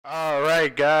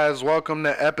right, guys, welcome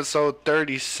to episode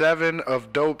 37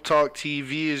 of DopeTalk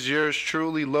TV. Is yours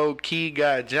truly, low key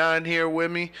guy John here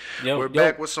with me. We're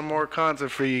back with some more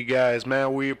content for you guys,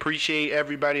 man. We appreciate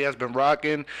everybody that's been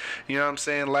rocking, you know what I'm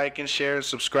saying, liking, sharing,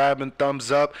 subscribing,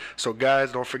 thumbs up. So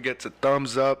guys, don't forget to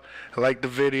thumbs up, like the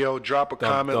video, drop a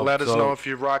comment, let us know if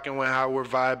you're rocking with how we're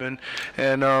vibing.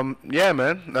 And yeah,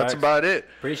 man, that's about it.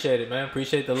 Appreciate it, man.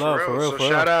 Appreciate the love, for real.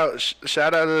 So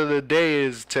shout out of the day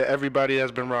is to everybody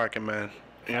that's been rocking, man.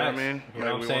 You know what I mean? You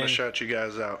know like, we want to shout you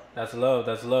guys out. That's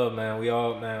love, man. We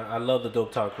all, man. I love the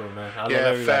Dope Talk crew, man. I love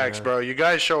everybody, facts, man. Bro. You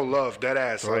guys show love, dead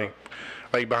ass. Like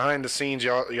behind the scenes,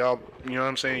 y'all, you know what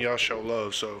I'm saying? Y'all show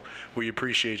love, so we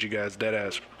appreciate you guys, dead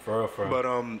ass. For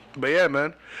real. But yeah,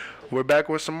 man, we're back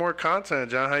with some more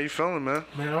content. John, how you feeling, man?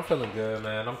 Man, I'm feeling good,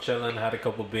 man. I'm chilling. Had a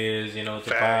couple beers. You know, it's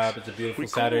a vibe. It's a beautiful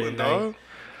Saturday night.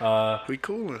 We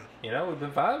coolin'. You know, we've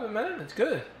been vibing, man. It's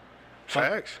good.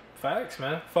 Facts,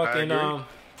 man. Fucking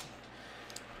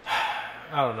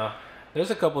I don't know. There's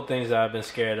a couple things that I've been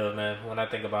scared of, man, when I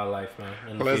think about life, man.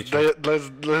 In the future.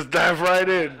 Let's dive right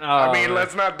in.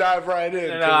 Let's not dive right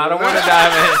in. No, I don't want to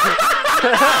dive in.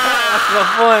 That's the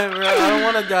point, bro. I don't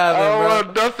want to dive in, bro. I don't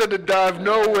want nothing to dive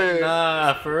nowhere.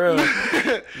 Nah, for real.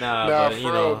 But,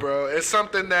 for real, bro. It's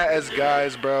something that as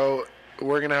guys, bro,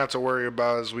 we're going to have to worry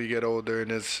about as we get older,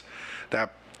 and it's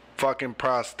that fucking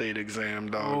prostate exam,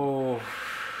 dog. Oh.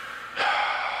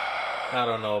 I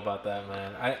don't know about that,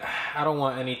 man. I don't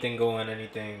want anything going,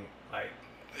 like.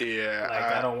 Yeah.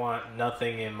 Like, I don't want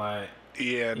nothing in my.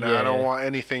 Yeah, no, I don't want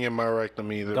anything in my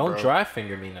rectum either. Don't dry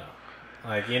finger me now.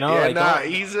 Like, you know, like,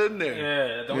 ease in there.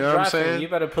 Yeah, don't dry finger. You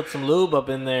better put some lube up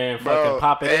in there and fucking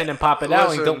pop it in and pop it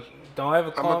out. And don't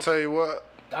ever call. I'm gonna tell you what.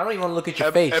 I don't even want to look at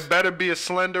your face. It better be a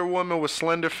slender woman with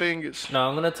slender fingers. No,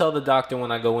 I'm gonna tell the doctor when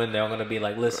I go in there. I'm gonna be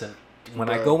like, listen. When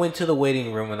I go into the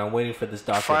waiting room and I'm waiting for this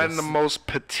doctor, find the most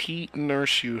petite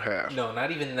nurse you have. No,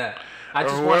 not even that. Or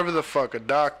whoever the fuck, a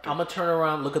doctor. I'm gonna turn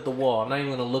around, look at the wall. I'm not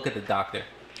even gonna look at the doctor.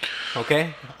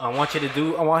 Okay? I want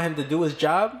him to do his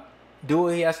job, do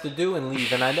what he has to do, and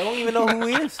leave. And I don't even know who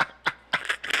he is.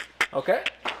 Okay?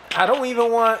 I don't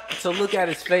even want to look at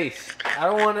his face. I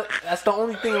don't want to. That's the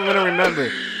only thing I'm gonna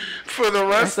remember. For the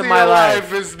rest of my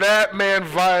life is that man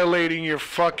violating your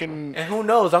fucking. And who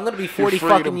knows? I'm gonna be 40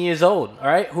 fucking years old. All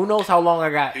right. Who knows how long I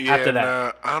got after that?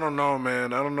 Nah, I don't know,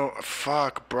 man. I don't know.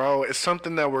 Fuck, bro. It's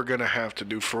something that we're gonna have to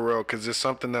do for real, because it's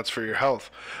something that's for your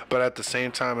health. But at the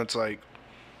same time, it's like,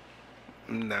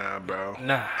 nah, bro.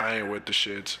 Nah. I ain't with the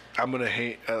shits. I'm gonna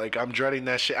hate. Like, I'm dreading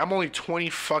that shit. I'm only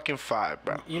 25,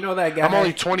 bro. You know that guy. I'm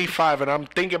only 25, and I'm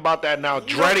thinking about that now,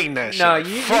 dreading that shit. No,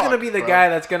 you're gonna be the guy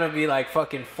that's gonna be like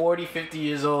fucking 40, 50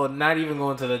 years old, not even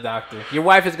going to the doctor. Your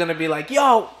wife is gonna be like,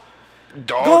 yo,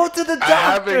 dog, go to the doctor.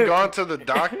 I haven't gone to the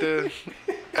doctor.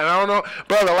 And I don't know,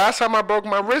 bro. The last time I broke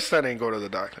my wrist, I didn't go to the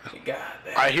doctor. God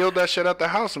damn. I healed that shit at the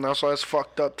house, and that's why it's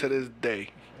fucked up to this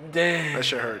day. Damn. That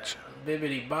shit hurts.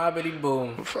 Bibbity bobbity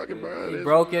boom. Fucking bro. He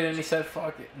broke it and he said,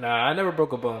 fuck it. Nah, I never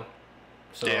broke a bone.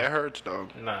 So, yeah, it hurts,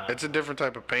 dog. Nah. It's a different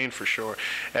type of pain for sure.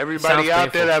 Everybody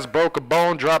out there that's broke a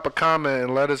bone, drop a comment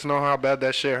and let us know how bad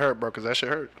that shit hurt, bro, because that shit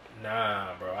hurt.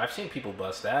 Nah, bro. I've seen people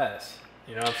bust ass.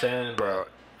 You know what I'm saying? Bro.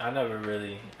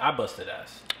 I busted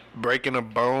ass. Breaking a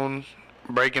bone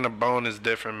is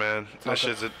different, man. That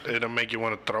shit's, it'll make you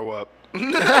want to throw up.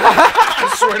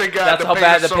 I swear to God, that's how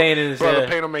bad the pain is. Bro, the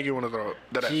pain will make you want to throw up.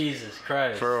 Jesus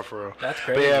Christ. For real. That's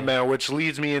crazy. But yeah, man, which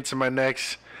leads me into my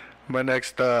next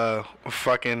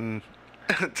fucking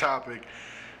topic.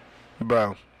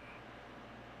 Bro.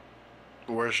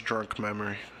 Worst drunk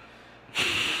memory.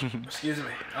 Excuse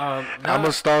me. I'm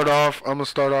gonna start off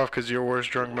because your worst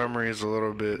drunk memory is a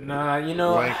little bit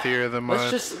lengthier than mine.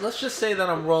 Let's just say that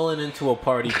I'm rolling into a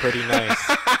party pretty nice.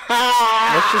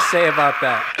 Let's just say about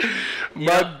that.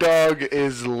 My dog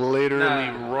is literally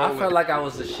rolling. I felt like I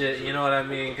was the shit. You know what I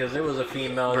mean? Because it was a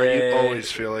female. Bro, you always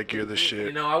feel like you're the shit.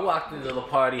 You know, I walked into the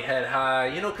party head high.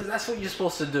 You know, because that's what you're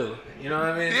supposed to do. You know what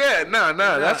I mean? Yeah,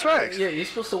 that's right. Yeah, you're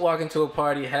supposed to walk into a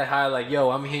party head high like, yo,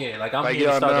 I'm here. Like, I'm here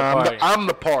to start the party. I'm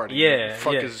the party. Yeah.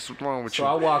 What the fuck is wrong with you? So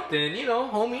I walked in, you know,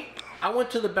 homie. I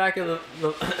went to the back of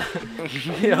the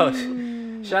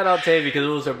yo, shout out Tavy because it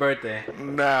was her birthday.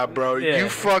 Nah, bro. Yeah. You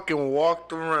fucking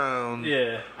walked around.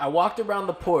 Yeah. I walked around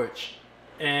the porch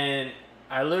and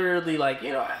I literally, like,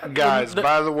 you know. Guys,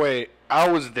 by the way, I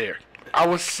was there. I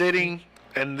was sitting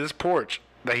in this porch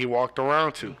that he walked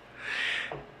around to.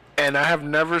 And I have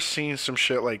never seen some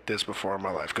shit like this before in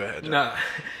my life. Go ahead, John. Nah.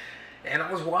 And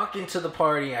I was walking to the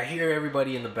party. I hear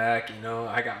everybody in the back. You know,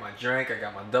 I got my drink. I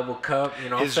got my double cup. You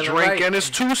know, his drink and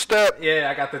his 2-step. Yeah,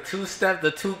 I got the 2-step,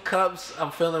 the 2 cups. I'm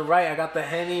feeling right. I got the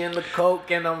Henny and the Coke,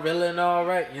 and I'm feeling all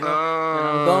right. You know, and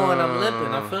I'm going. I'm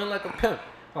limping. I'm feeling like a pimp.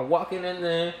 I'm walking in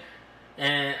there,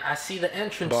 and I see the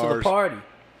entrance to the party.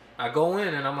 I go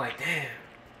in, and I'm like, damn,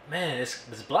 man, it's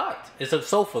blocked. It's a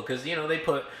sofa because you know they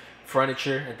put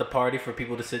furniture at the party for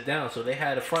people to sit down. So they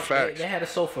had a front. They had a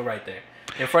sofa right there.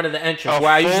 In front of the entrance where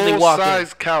I usually walk in.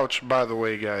 Full-size couch, by the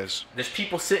way, guys. There's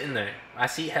people sitting there. I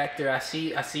see Hector. I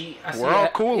see. We're all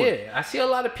cool. Yeah, I see a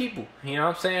lot of people. You know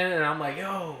what I'm saying? And I'm like,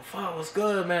 yo, fuck, what's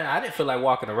good, man? I didn't feel like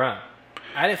walking around.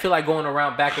 I didn't feel like going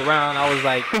back around. I was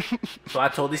like, so I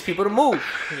told these people to move.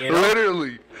 You know?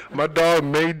 Literally, my dog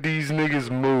made these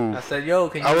niggas move. I said, yo,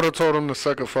 can you? I would have told them to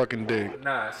suck a fucking dick.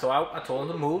 Nah, so I told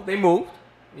them to move. They moved.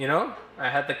 You know, I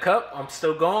had the cup. I'm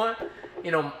still going.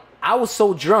 You know, I was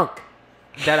so drunk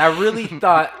that I really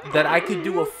thought that I could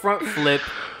do a front flip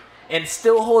and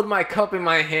still hold my cup in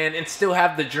my hand and still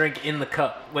have the drink in the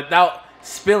cup without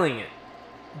spilling it.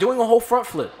 Doing a whole front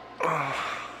flip.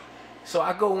 So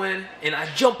I go in and I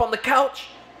jump on the couch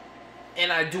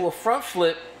and I do a front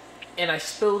flip and I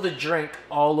spill the drink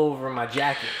all over my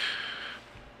jacket.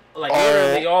 Like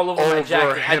literally all over my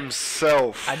jacket.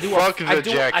 Himself. I do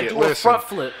a front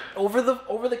flip over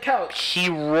the couch. He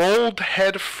rolled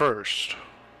head first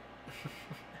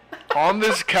on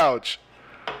this couch.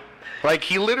 Like,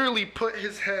 he literally put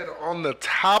his head on the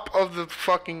top of the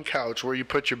fucking couch where you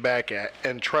put your back at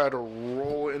and try to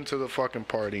roll into the fucking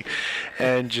party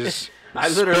and just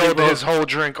spilled his whole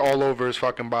drink all over his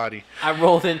fucking body. I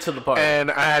rolled into the party. And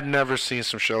I had never seen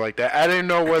some shit like that. I didn't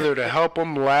know whether to help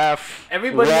him, laugh,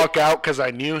 walk out because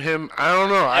I knew him. I don't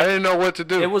know. I didn't know what to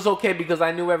do. It was okay because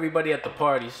I knew everybody at the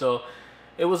party, so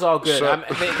it was all good. It was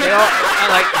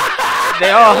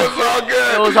all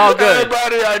good. It was all good.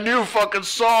 Everybody I knew fucking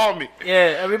saw me.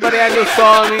 Yeah, everybody I knew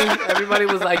saw me. Everybody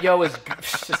was like, yo, it's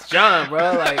John,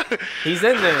 bro. Like, he's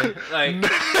in there. Like,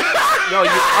 yo,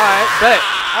 you, all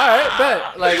right,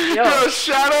 bet. Like, yo,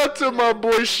 shout out to my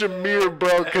boy Shamir,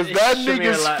 bro, because that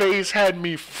nigga's face had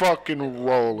me fucking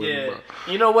rolling, bro.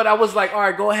 You know what? I was like, all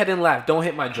right, go ahead and laugh. Don't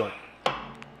hit my joint.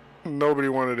 Nobody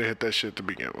wanted to hit that shit to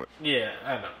begin with. Yeah,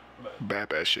 I know.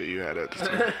 Bad shit you had at the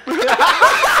time.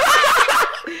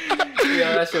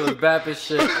 Yeah, that shit was bad as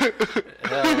shit.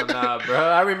 Hell nah, bro.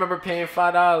 I remember paying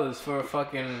 $5 for a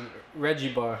fucking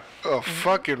Reggie bar. A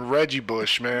fucking Reggie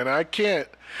Bush, man. I can't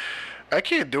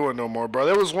do it no more, bro.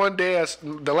 There was one day,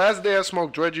 the last day I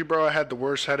smoked Reggie, bro, I had the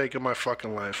worst headache of my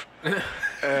fucking life.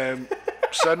 And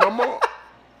said no more.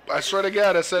 I swear to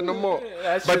God, I said no more.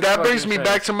 But that brings me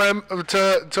back to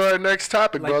our next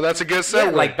topic, bro. That's a good segue.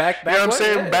 Yeah, like back you know what I'm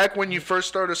saying? Yeah. Back when you first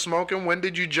started smoking, when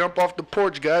did you jump off the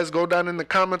porch? Guys, go down in the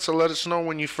comments and let us know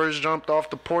when you first jumped off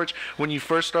the porch, when you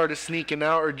first started sneaking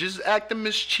out, or just acting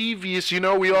mischievous. You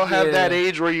know, we all have that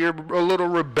age where you're a little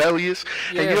rebellious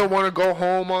and you don't want to go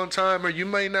home on time, or you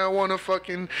might not want to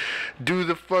fucking do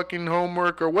the fucking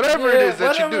homework or whatever it is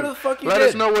that you do. Let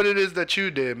us know what it is that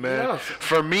you did, man. Yeah.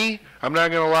 For me, I'm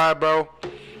not gonna lie, bro.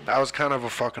 I was kind of a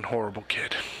fucking horrible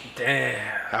kid. Damn.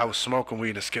 I was smoking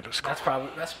weed and skipping school. That's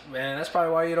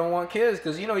probably why you don't want kids,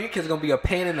 because you know your kid's gonna be a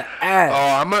pain in the ass.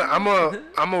 Oh,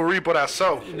 I'm gonna reap what I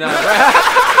sow. Nah,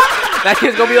 that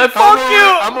kid's gonna be like, fuck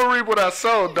you. I'm gonna reap what I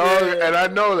sow, dog, and I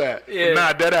know that. Yeah.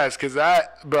 Nah, dead ass, cause I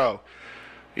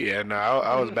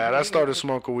was bad. I started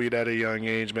smoking weed at a young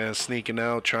age, man, sneaking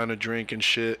out, trying to drink and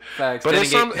shit. Facts. But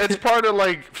it's part of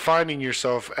like finding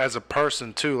yourself as a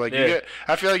person too. Like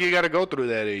I feel like you got to go through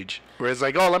that age where it's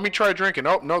like, oh, let me try drinking.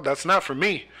 Oh no, that's not for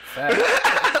me.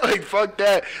 Like, fuck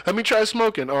that. Let me try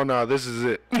smoking. Oh no, this is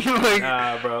it. Like,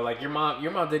 nah, bro. Like your mom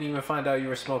didn't even find out you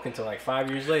were smoking till like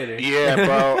 5 years later. Yeah,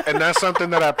 bro. And that's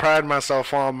something that I pride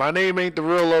myself on. My name ain't the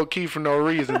real low key for no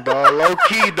reason, dog. Low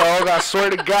key, dog. I swear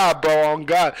to God, bro. On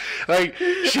God. Like,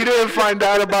 she didn't find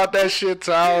out about that shit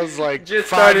till I was like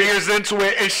 5 years into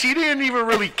it, and she didn't even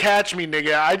really catch me,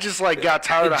 nigga. I just like got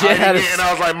tired of hiding it, and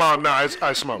I was like, Mom, nah,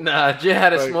 I smoke. Nah, Jay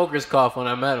had a smoker's cough when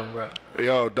I met him, bro.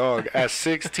 Yo, dog, at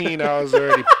 16, I was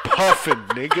already puffing,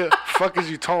 nigga. Fuck is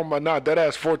you talking about? Nah, that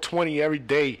ass 420 every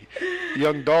day.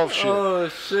 Young Dolph shit. Oh,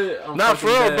 shit. Not for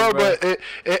real, bro, but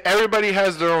everybody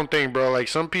has their own thing, bro. Like,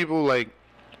 some people, like,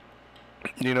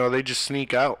 you know, they just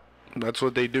sneak out. That's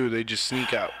what they do. They just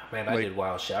sneak out. Man, I did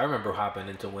wild shit. I remember hopping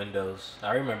into windows.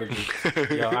 I remember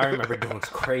doing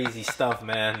crazy stuff,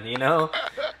 man. You know,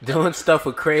 doing stuff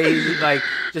with crazy, like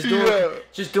just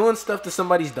doing stuff to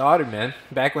somebody's daughter, man.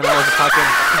 Back when I was fucking,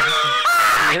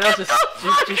 you know, just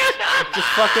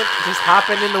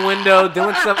hopping in the window,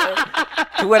 doing something,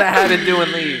 do what I had to do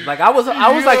and leave. Like I was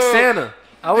like Santa.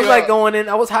 I was like going in.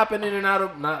 I was hopping in and out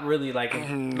of not really like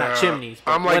not chimneys.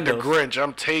 But I'm like windows. the Grinch.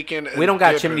 I'm taking. We don't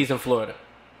got chimneys in Florida.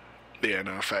 Yeah,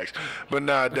 nah, facts. But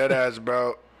nah, dead ass,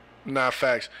 bro. Nah,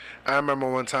 facts. I remember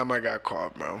one time I got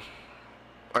caught, bro.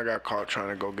 I got caught trying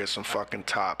to go get some fucking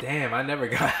top. Damn, I never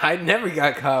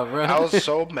got caught, bro. I was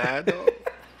so mad though.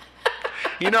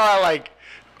 You know how like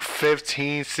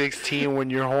 15, 16 when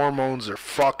your hormones are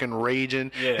fucking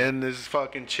raging and this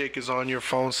fucking chick is on your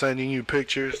phone sending you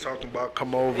pictures talking about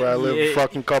come over, I live a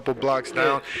fucking couple blocks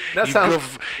down. That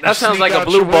sounds like a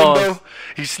blue ball.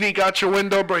 You sneak out your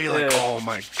window, bro, you're like, oh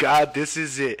my god, this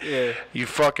is it. Yeah. You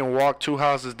fucking walk 2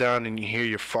 houses down and you hear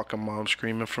your fucking mom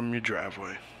screaming from your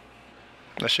driveway.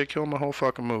 That shit killed my whole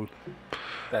fucking mood.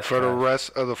 For the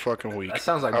rest of the fucking week. That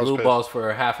sounds like blue balls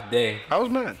for half a day. I was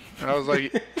mad. I was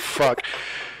like, fuck.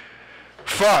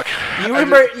 Fuck. You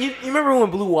remember when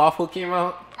Blue Waffle came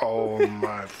out? Oh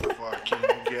my fucking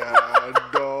god,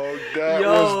 dog. That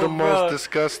was the most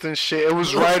disgusting shit. It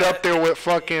was right up there with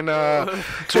fucking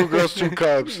 2 Girls, 2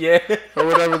 Cubs. Yeah. Or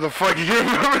whatever the fuck. You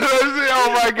remember that?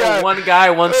 Oh my god. One guy,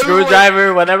 one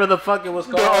screwdriver, whatever the fuck it was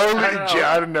called.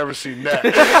 I've never seen that.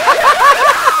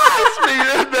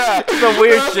 Some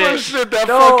weird shit that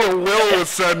fucking Will would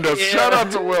send us. Shout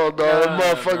out to Will, dog.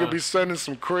 Motherfucker be sending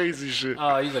some crazy shit.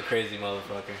 Oh, he's a crazy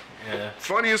motherfucker. Yeah.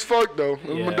 Funny as fuck though.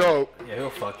 I'm dope. Yeah, he'll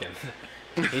fucking.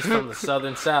 He's from the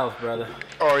southern South, brother.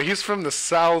 Oh, he's from the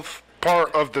South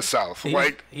part of the South.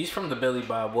 He's from the Billy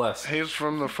Bob West. He's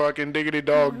from the fucking diggity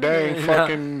dog dang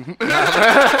fucking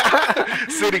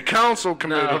city council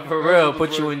committee. Nah, for real,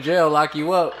 put you in jail, lock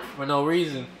you up for no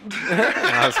reason.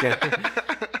 I was kidding.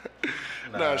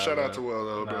 Nah, shout out to Will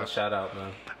though, bro. Shout out,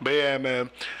 man. But yeah, man.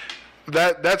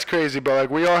 That's crazy, but like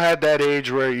we all had that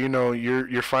age where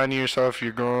you're finding yourself,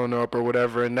 you're growing up or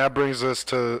whatever, and that brings us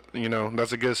to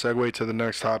that's a good segue to the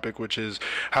next topic, which is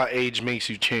how age makes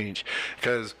you change.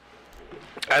 Because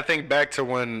I think back to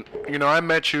when I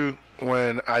met you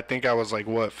when I think I was like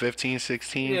what 15,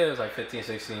 16. Yeah, it was like 15,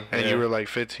 16. And you were like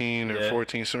 15 or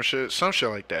 14, some shit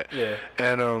like that. Yeah.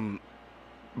 And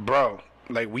bro.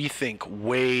 Like, we think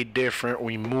way different.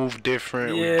 We move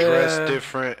different. We dress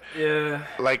different. Yeah.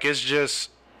 Like, it's just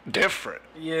different.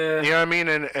 Yeah. You know what I mean?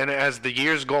 And as the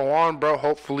years go on, bro,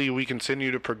 hopefully we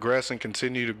continue to progress and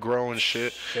continue to grow and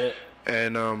shit.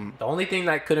 And, the only thing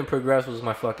that couldn't progress was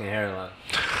my fucking hairline.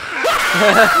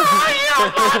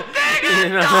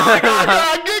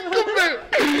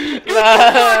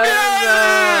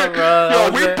 Yo,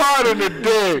 we potting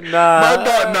today. Nah,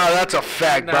 that's a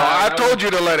fact, bro. I told you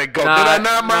to let it go. Did I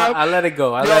not, Mom? I let it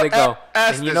go. I let it go.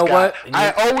 And you know what?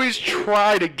 I always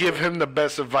try to give him the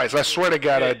best advice. I swear to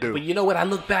God, I do. But you know what? I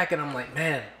look back and I'm like,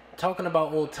 man, talking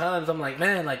about old times, I'm like,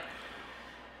 man, like,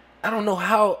 I don't know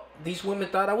how these women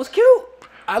thought I was cute.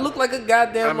 I look like a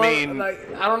goddamn I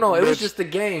don't know. It was just a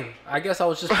game. I guess I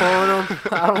was just pulling them.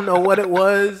 I don't know what it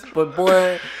was, but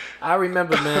boy, I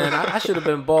remember, man, I should have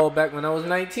been bald back when I was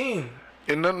 19.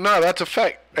 And no, that's a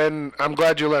fact. And I'm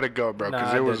glad you let it go, bro,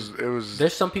 because it was.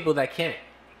 There's some people that can't.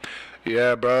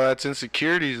 Yeah, bro, that's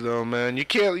insecurities though, man. You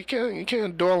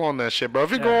can't dwell on that shit, bro.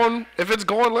 If it's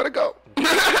going, let it go.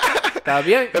 Está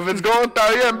bien. If it's going, está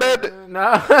bien, vete.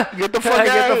 Nah. Get the fuck out.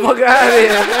 Get the fuck out of here.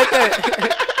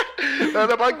 Get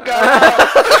the fuck out.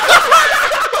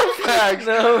 Facts.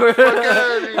 No, bro.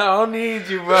 I don't need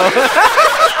you, bro.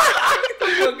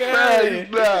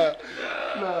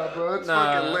 Nah, bro, it's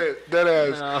fucking lit. That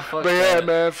ass. But yeah,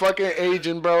 man, fucking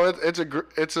aging, bro.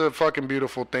 It's a fucking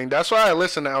beautiful thing. That's why I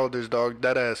listen to elders, dog.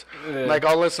 That ass. Yeah. Like,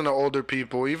 I'll listen to older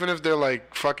people, even if they're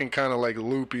like fucking kind of like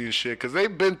loopy and shit, because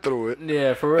they've been through it.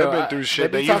 Yeah, for real. They've been through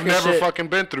shit that you've never fucking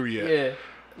been through yet. Yeah.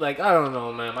 Like, I don't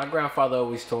know, man. My grandfather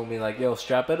always told me, like, yo,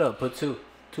 strap it up. Put two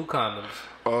condoms.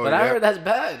 Oh, but I heard that's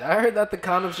bad. I heard that the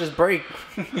condoms just break.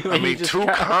 I mean, 2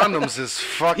 condoms is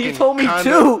fucking. He told me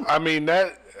 2. I mean,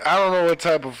 that. I don't know what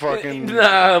type of fucking.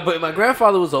 Nah, but my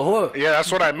grandfather was a whore. Yeah,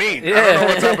 that's what I mean. Yeah. I don't know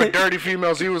what type of dirty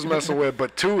females he was messing with,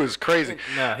 but 2 is crazy.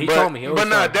 Nah, he told me. But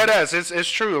nah, dead ass. It's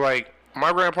true. Like,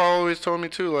 my grandpa always told me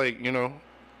too. Like,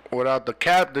 without the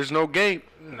cap, there's no game.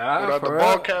 Nah, without the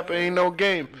ball cap, ain't no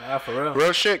game. Nah, for real.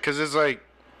 Real shit, because it's like,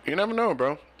 you never know,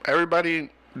 bro.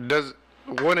 Everybody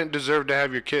wouldn't deserve to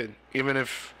have your kid, even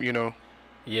if,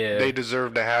 they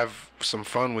deserve to have some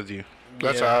fun with you.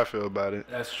 That's how I feel about it.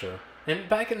 That's true. And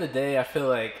back in the day, I feel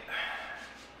like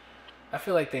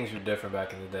things were different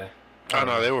back in the day. I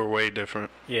know, they were way different.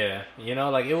 Yeah.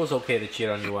 Like, it was okay to cheat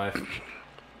on your wife.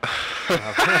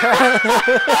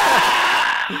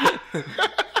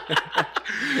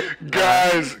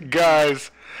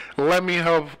 Guys, let me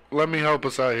help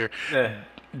us out here. Yeah.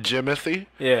 Jimothy.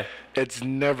 Yeah. It's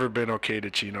never been okay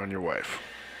to cheat on your wife.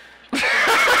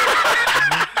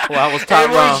 Well, I was taught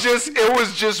wrong. It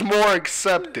was just more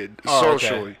accepted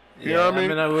socially. Okay. You know what I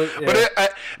mean?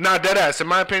 But nah, dead ass. In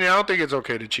my opinion, I don't think it's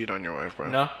okay to cheat on your wife, bro.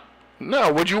 No.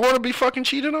 No, would you want to be fucking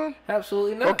cheated on?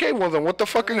 Absolutely not. Okay, well then what the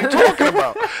fuck are you talking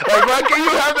about? Like, why can't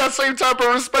you have that same type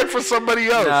of respect for somebody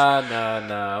else?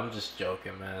 Nah. I'm just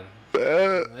joking, man.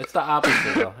 It's the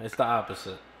opposite, though. It's the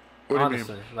opposite. What honestly,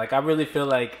 do you mean? Like, I really feel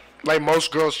like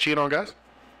most girls cheat on guys?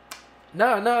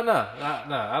 No.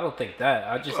 I don't think that.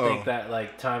 I just think that,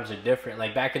 like, times are different.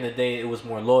 Like, back in the day, it was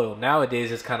more loyal.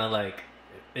 Nowadays, it's kind of like,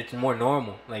 it's more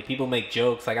normal. Like, people make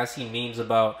jokes. Like, I see memes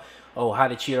about, how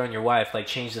to cheat on your wife. Like,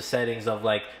 change the settings of,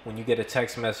 like, when you get a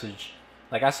text message.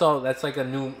 Like, I saw, that's like a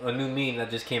new meme that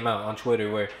just came out on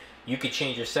Twitter where you could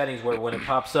change your settings where when it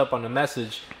pops up on the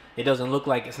message, it doesn't look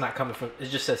like it's not coming from, it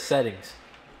just says settings.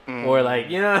 Or, like,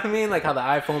 you know what I mean? Like how the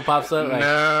iPhone pops up.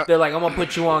 Like, they're like, I'm gonna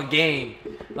put you on game.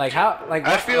 Like how? Like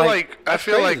I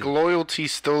feel like loyalty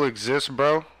still exists,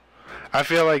 bro. I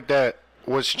feel like that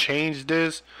what's changed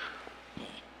is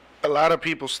a lot of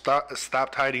people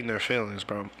stopped hiding their feelings,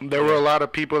 bro. There were a lot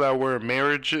of people that were in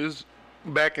marriages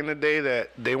back in the day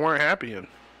that they weren't happy in,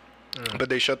 but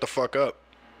they shut the fuck up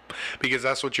because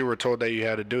that's what you were told that you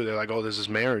had to do. They're like, oh, this is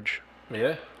marriage.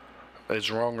 Yeah.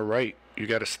 It's wrong or right. You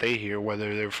got to stay here,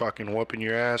 whether they're fucking whooping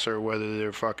your ass or whether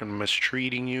they're fucking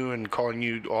mistreating you and calling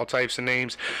you all types of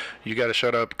names. You got to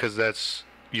shut up because that's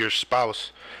your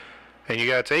spouse, and you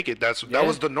got to take it. That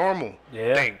was the normal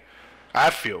thing. I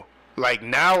feel like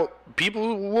now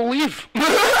people will leave.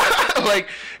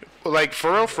 like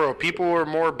for real, people are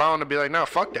more bound to be like, no,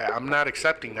 fuck that. I'm not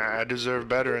accepting that. I deserve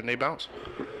better, and they bounce.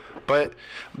 But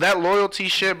that loyalty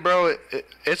shit, bro,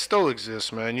 it still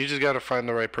exists, man. You just got to find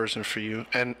the right person for you.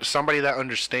 And somebody that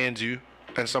understands you.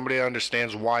 And somebody that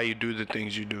understands why you do the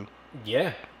things you do.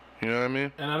 Yeah. You know what I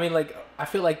mean? And I mean, like, I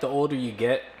feel like the older you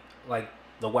get, like,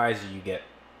 the wiser you get.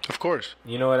 Of course.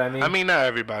 You know what I mean? I mean, not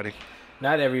everybody.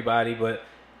 Not everybody, but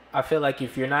I feel like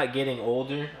if you're not getting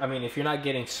older, if you're not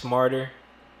getting smarter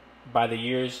by the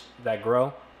years that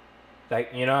grow,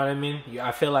 like, you know what I mean?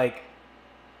 I feel like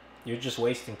you're just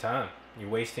wasting time.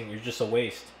 You're just a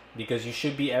waste. Because you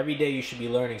should be, every day you should be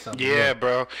learning something. Yeah,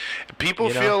 bro. People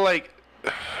feel like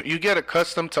you get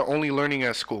accustomed to only learning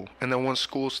at school. And then once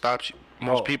school stops,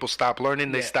 most people stop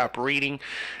learning. They stop reading.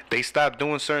 They stop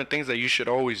doing certain things that you should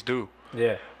always do.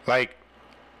 Yeah. Like,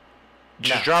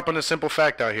 just dropping a simple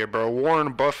fact out here, bro.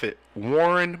 Warren Buffett,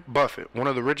 one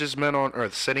of the richest men on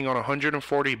earth, sitting on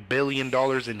 $140 billion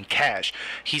in cash.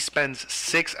 He spends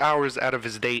 6 hours out of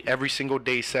his day every single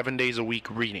day, 7 days a week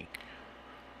reading.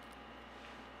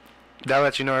 That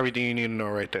lets you know everything you need to know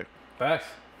right there. Facts.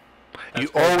 You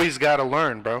always got to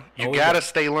learn, bro. You got to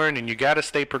stay learning. You got to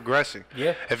stay progressing.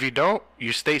 Yeah. If you don't,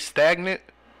 you stay stagnant,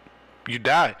 you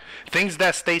die. Things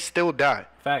that stay still die.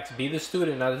 Facts. Be the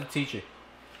student, not the teacher.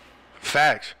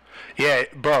 Facts. Yeah,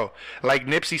 bro. Like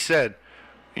Nipsey said,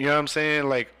 you know what I'm saying?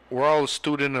 Like, we're all a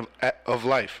student of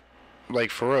life. Like,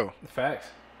 for real. Facts.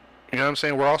 You know what I'm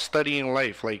saying? We're all studying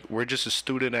life. Like, we're just a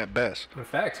student at best.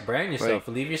 Facts. Brand yourself.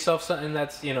 Like, leave yourself something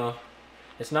that's,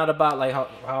 it's not about, like,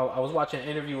 how I was watching an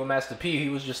interview with Master P. He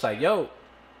was just like, yo,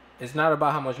 it's not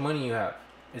about how much money you have.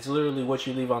 It's literally what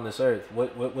you leave on this earth.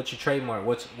 What's your trademark?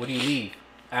 What do you leave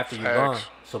after you're gone?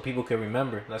 So people can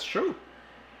remember. That's true.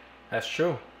 That's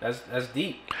true. That's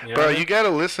deep. Bro, you gotta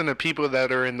listen to people that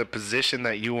are in the position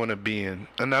that you want to be in.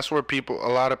 And that's where a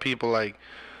lot of people, like,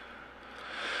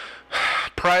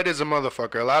 pride is a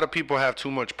motherfucker. A lot of people have too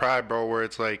much pride, bro, where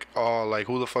it's like, oh, like,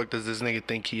 who the fuck does this nigga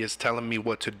think he is telling me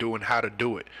what to do and how to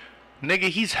do it? Nigga,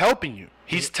 he's helping you.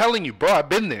 He's telling you, bro, I've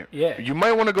been there. Yeah. You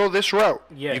might want to go this route.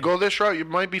 Yeah. You go this route, you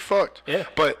might be fucked. Yeah.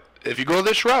 But if you go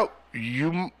this route,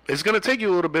 it's gonna take you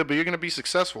a little bit, but you're gonna be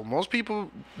successful. Most people,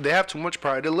 they have too much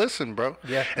pride to listen, bro.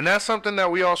 Yeah. And that's something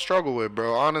that we all struggle with,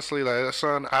 bro. Honestly, like, that's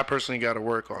something I personally got to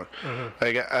work on.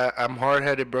 Like, I'm hard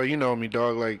headed, bro. You know me,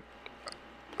 dog. Like,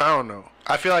 I don't know.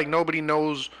 I feel like nobody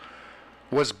knows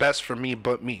what's best for me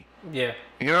but me. Yeah.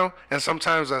 You know? And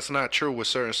sometimes that's not true with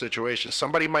certain situations.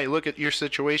 Somebody might look at your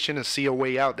situation and see a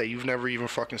way out that you've never even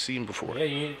fucking seen before. Yeah.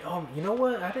 You know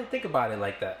what? I didn't think about it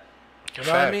like that. You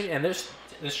know what I mean? And it's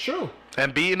true.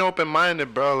 And being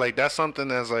open-minded, bro, like, that's something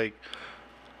that's, like,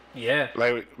 yeah,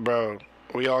 like, bro,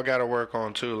 we all got to work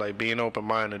on, too, like, being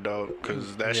open-minded, though,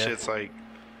 because that shit's, like,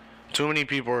 too many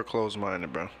people are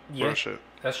closed-minded, bro. Yeah, real shit.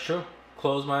 That's true.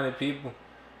 Closed-minded people.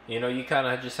 You kind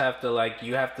of just have to, like,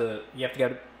 you have to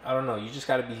get, I don't know, you just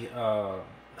got to be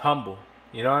humble.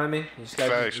 You know what I mean? You just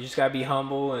got to be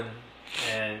humble and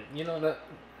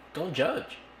don't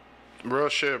judge. Real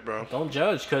shit, bro. Don't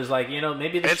judge, because, like,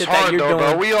 maybe the shit that you're doing.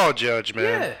 Bro. We all judge,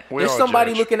 man. Yeah. There's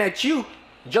somebody looking at you,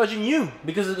 judging you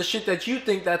because of the shit that you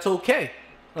think that's okay.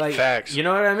 Like, facts. You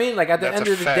know what I mean? Like, at the end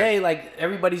of the fact. day, like,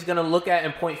 everybody's gonna look at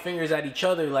and point fingers at each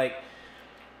other. Like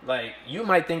you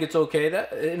might think it's okay,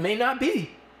 that it may not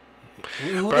be.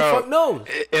 Who the fuck knows?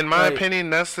 In my opinion,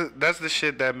 that's the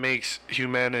shit that makes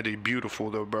humanity beautiful,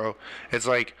 though, bro. It's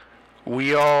like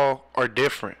we all are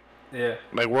different. Yeah.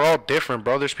 Like, we're all different,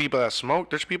 bro. There's people that smoke.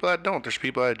 There's people that don't. There's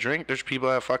people that drink. There's people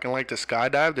that fucking like to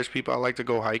skydive. There's people that like to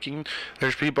go hiking.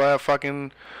 There's people that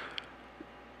fucking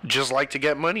just like to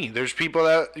get money. There's people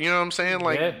that, you know what I'm saying?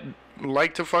 Like,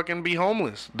 like to fucking be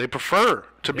homeless. They prefer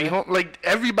to be home. Like,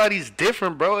 everybody's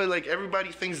different, bro. Like,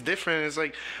 everybody thinks different. It's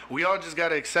like, we all just got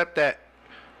to accept that.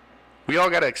 We all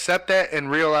got to accept that and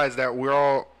realize that we're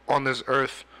all on this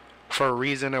earth for a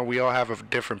reason, and we all have a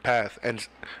different path. And,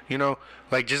 you know,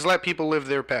 like, just let people live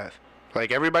their path.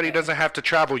 Like, everybody doesn't have to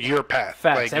travel your path.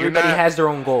 Facts. Like, everybody has their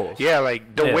own goals. Yeah,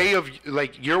 like, the way of,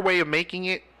 like, your way of making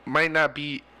it might not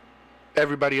be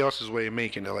everybody else's way of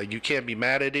making it. Like, you can't be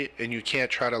mad at it, and you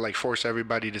can't try to, like, force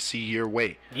everybody to see your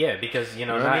way. Yeah, because, you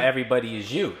know not everybody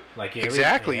is you. Like,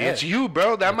 exactly. It's you,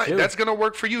 bro. That's gonna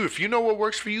work for you. If you know what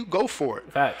works for you, go for it.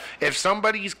 Facts. If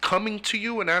somebody's coming to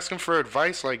you and asking for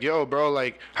advice, like, yo, bro,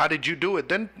 like, how did you do it?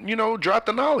 Then, you know, drop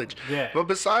the knowledge. Yeah. But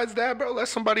besides that, bro, let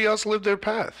somebody else live their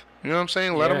path. You know what I'm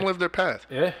saying? Let them live their path.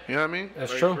 Yeah. You know what I mean?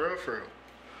 That's like, true. For real.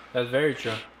 That's very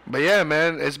true. But yeah,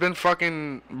 man, it's been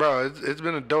fucking, bro, it's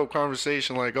been a dope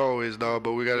conversation like always, dog,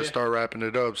 but we got to start wrapping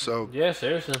it up. So yeah,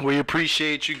 seriously, we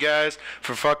appreciate you guys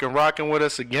for fucking rocking with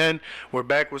us again. We're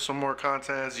back with some more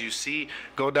content, as you see.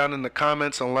 Go down in the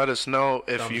comments and let us know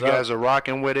if you guys are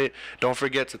rocking with it. Don't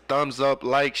forget to thumbs up,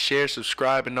 like, share,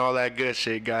 subscribe, and all that good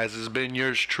shit, guys. It's been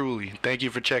yours truly. Thank you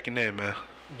for checking in, man.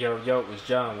 Yo, it was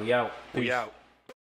John. We out. Peace. We out.